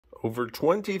Over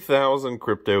 20,000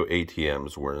 crypto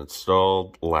ATMs were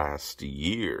installed last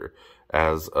year.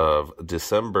 As of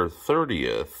December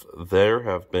 30th, there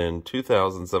have been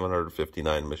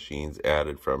 2,759 machines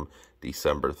added from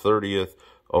December 30th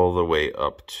all the way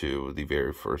up to the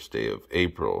very first day of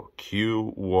April.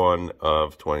 Q1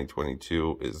 of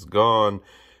 2022 is gone,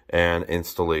 and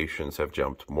installations have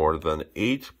jumped more than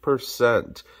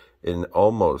 8% in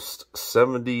almost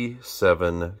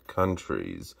 77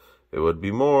 countries. It would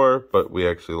be more, but we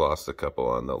actually lost a couple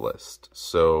on the list.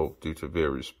 So, due to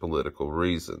various political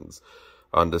reasons.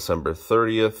 On December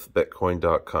 30th,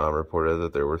 Bitcoin.com reported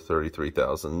that there were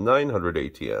 33,900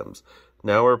 ATMs.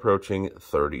 Now we're approaching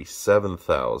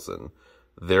 37,000.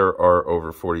 There are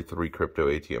over 43 crypto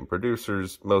ATM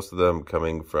producers, most of them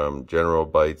coming from General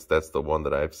Bytes. That's the one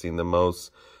that I've seen the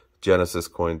most. Genesis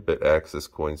Coin, BitAccess,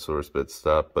 CoinSource,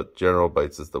 BitStop, but General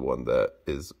Bytes is the one that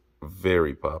is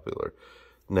very popular.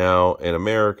 Now, in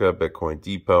America, Bitcoin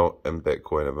Depot and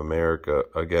Bitcoin of America,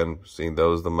 again, seeing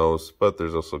those the most, but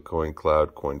there's also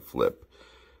CoinCloud, CoinFlip.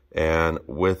 And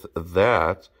with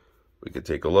that, we could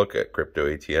take a look at crypto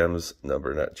ATMs,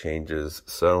 number net changes,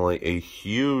 suddenly a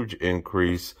huge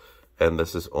increase, and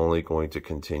this is only going to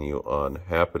continue on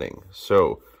happening.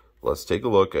 So, let's take a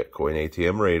look at Coin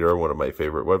ATM Radar, one of my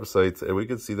favorite websites, and we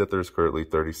can see that there's currently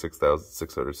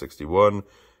 36,661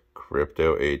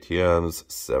 crypto ATMs,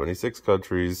 76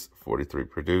 countries, 43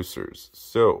 producers.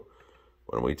 So,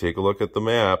 when we take a look at the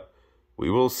map, we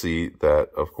will see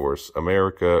that, of course,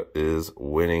 America is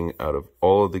winning out of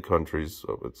all of the countries.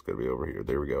 So, it's going to be over here.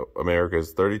 There we go. America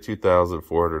is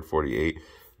 32,448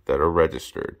 that are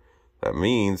registered. That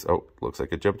means, oh, looks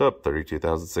like it jumped up,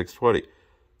 32,620.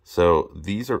 So,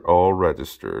 these are all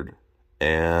registered,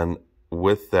 and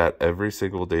with that, every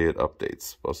single day it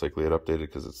updates. Most likely it updated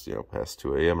because it's, past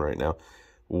 2 a.m. right now.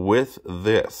 With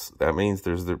this, that means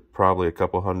there's probably a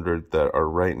couple hundred that are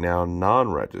right now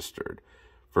non-registered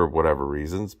for whatever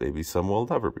reasons. Maybe some will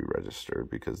never be registered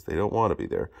because they don't want to be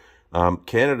there.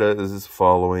 Canada is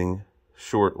following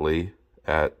shortly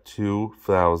at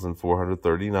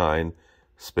 2,439.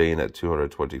 Spain at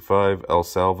 225. El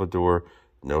Salvador,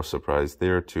 no surprise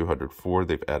there, 204.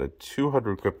 They've added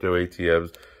 200 crypto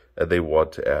ATMs, and they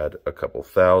want to add a couple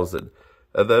thousand.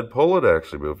 And then Poland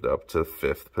actually moved up to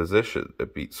 5th position.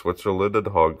 It beat Switzerland and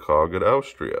Hong Kong and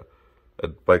Austria.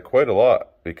 And by quite a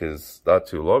lot, because not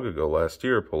too long ago, last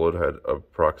year, Poland had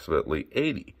approximately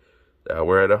 80. Now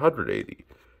we're at 180.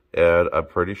 And I'm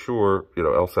pretty sure,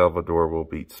 El Salvador will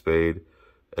beat Spain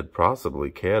and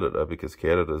possibly Canada, because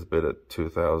Canada's been at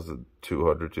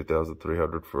 2,200,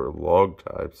 2,300 for a long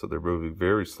time, so they're moving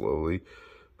very slowly.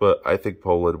 But I think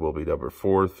Poland will be number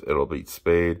 4th. It'll beat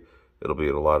Spain. It'll be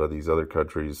in a lot of these other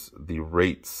countries. The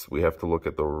rates, we have to look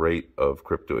at the rate of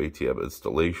crypto ATM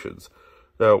installations.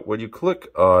 Now, when you click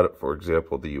on, for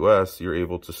example, the US, you're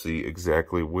able to see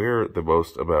exactly where the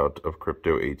most amount of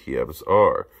crypto ATMs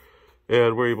are.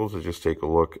 And we're able to just take a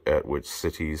look at which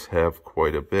cities have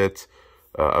quite a bit.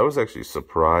 I was actually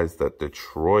surprised that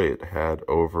Detroit had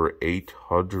over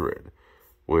 800.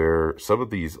 Where some of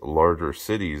these larger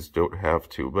cities don't have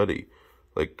too many.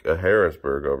 Like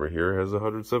Harrisburg over here has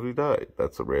 179.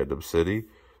 That's a random city.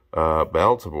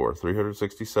 Baltimore,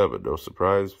 367. No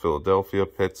surprise. Philadelphia,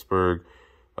 Pittsburgh,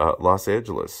 Los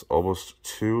Angeles, almost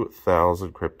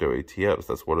 2,000 crypto ATMs.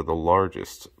 That's one of the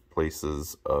largest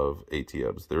places of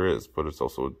ATMs there is, but it's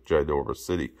also a ginormous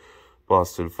city.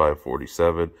 Boston,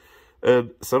 547.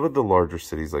 And some of the larger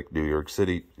cities like New York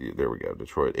City, there we go,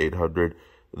 Detroit, 800.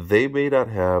 They may not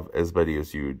have as many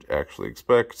as you'd actually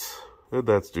expect, and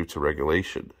that's due to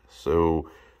regulation. So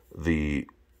the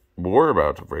more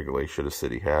amount of regulation a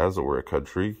city has or a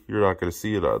country, you're not going to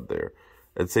see it on there.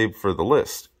 And same for the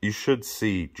list. You should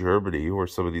see Germany or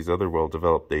some of these other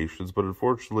well-developed nations, but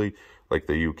unfortunately, like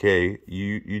the UK,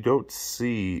 you don't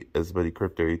see as many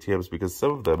crypto ATMs because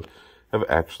some of them have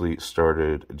actually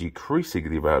started decreasing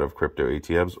the amount of crypto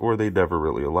ATMs, or they never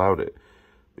really allowed it.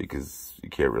 Because you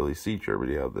can't really see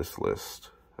Germany on this list.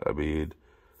 I mean,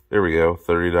 there we go,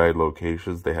 39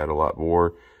 locations. They had a lot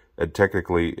more. And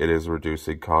technically, it is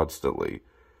reducing constantly.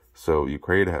 So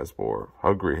Ukraine has more.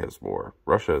 Hungary has more.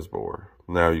 Russia has more.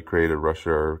 Now Ukraine and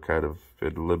Russia are kind of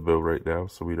in limbo right now,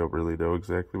 so we don't really know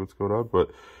exactly what's going on.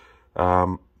 But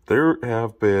there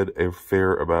have been a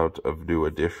fair amount of new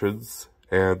additions.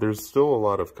 And there's still a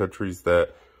lot of countries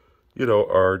that,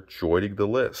 are joining the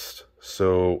list.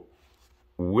 So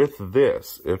with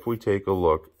this, if we take a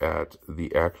look at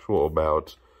the actual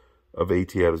amount of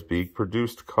ATMs being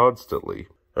produced constantly,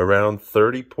 around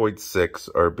 30.6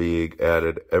 are being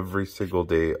added every single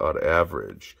day on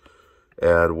average.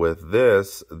 And with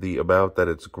this, the amount that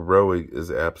it's growing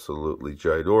is absolutely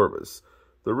ginormous.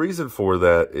 The reason for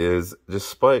that is,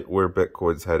 despite where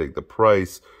Bitcoin's heading the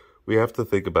price, we have to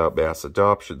think about mass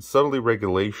adoption. Suddenly,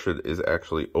 regulation is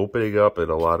actually opening up in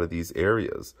a lot of these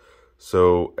areas.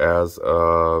 So as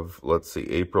of, let's see,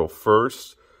 April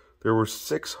 1st, there were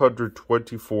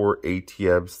 624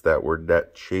 ATMs that were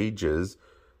net changes.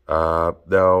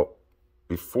 Now,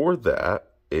 before that,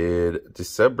 in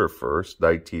December 1st,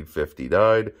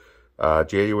 1959,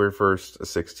 January 1st,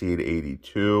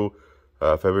 1682,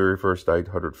 February 1st,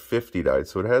 959.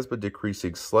 So it has been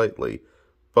decreasing slightly,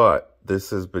 but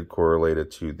this has been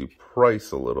correlated to the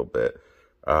price a little bit.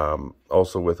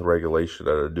 Also with regulation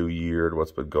at a new year and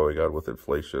what's been going on with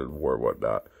inflation and war and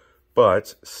whatnot.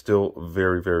 But still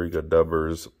very, very good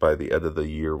numbers. By the end of the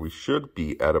year, we should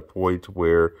be at a point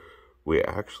where we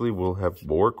actually will have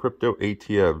more crypto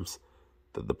ATMs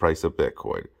than the price of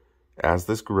Bitcoin. As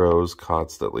this grows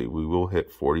constantly, we will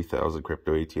hit 40,000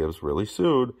 crypto ATMs really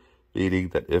soon, meaning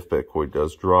that if Bitcoin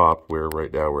does drop, where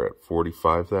right now we're at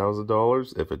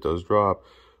 $45,000, if it does drop,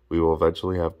 we will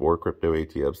eventually have more crypto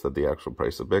ATMs than the actual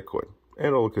price of Bitcoin, and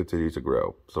it will continue to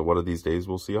grow. So one of these days,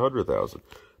 we'll see 100,000.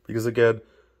 Because again,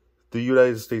 the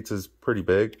United States is pretty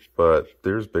big, but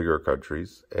there's bigger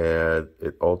countries, and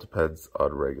it all depends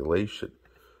on regulation.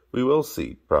 We will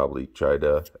see probably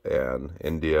China and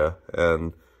India,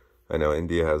 and I know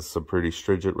India has some pretty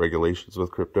stringent regulations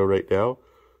with crypto right now,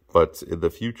 but in the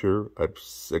future, I'm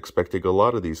expecting a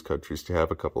lot of these countries to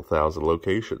have a couple thousand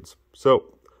locations.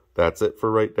 So that's it for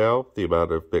right now. The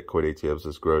amount of Bitcoin ATMs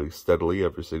is growing steadily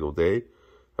every single day.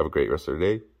 Have a great rest of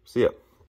your day. See ya.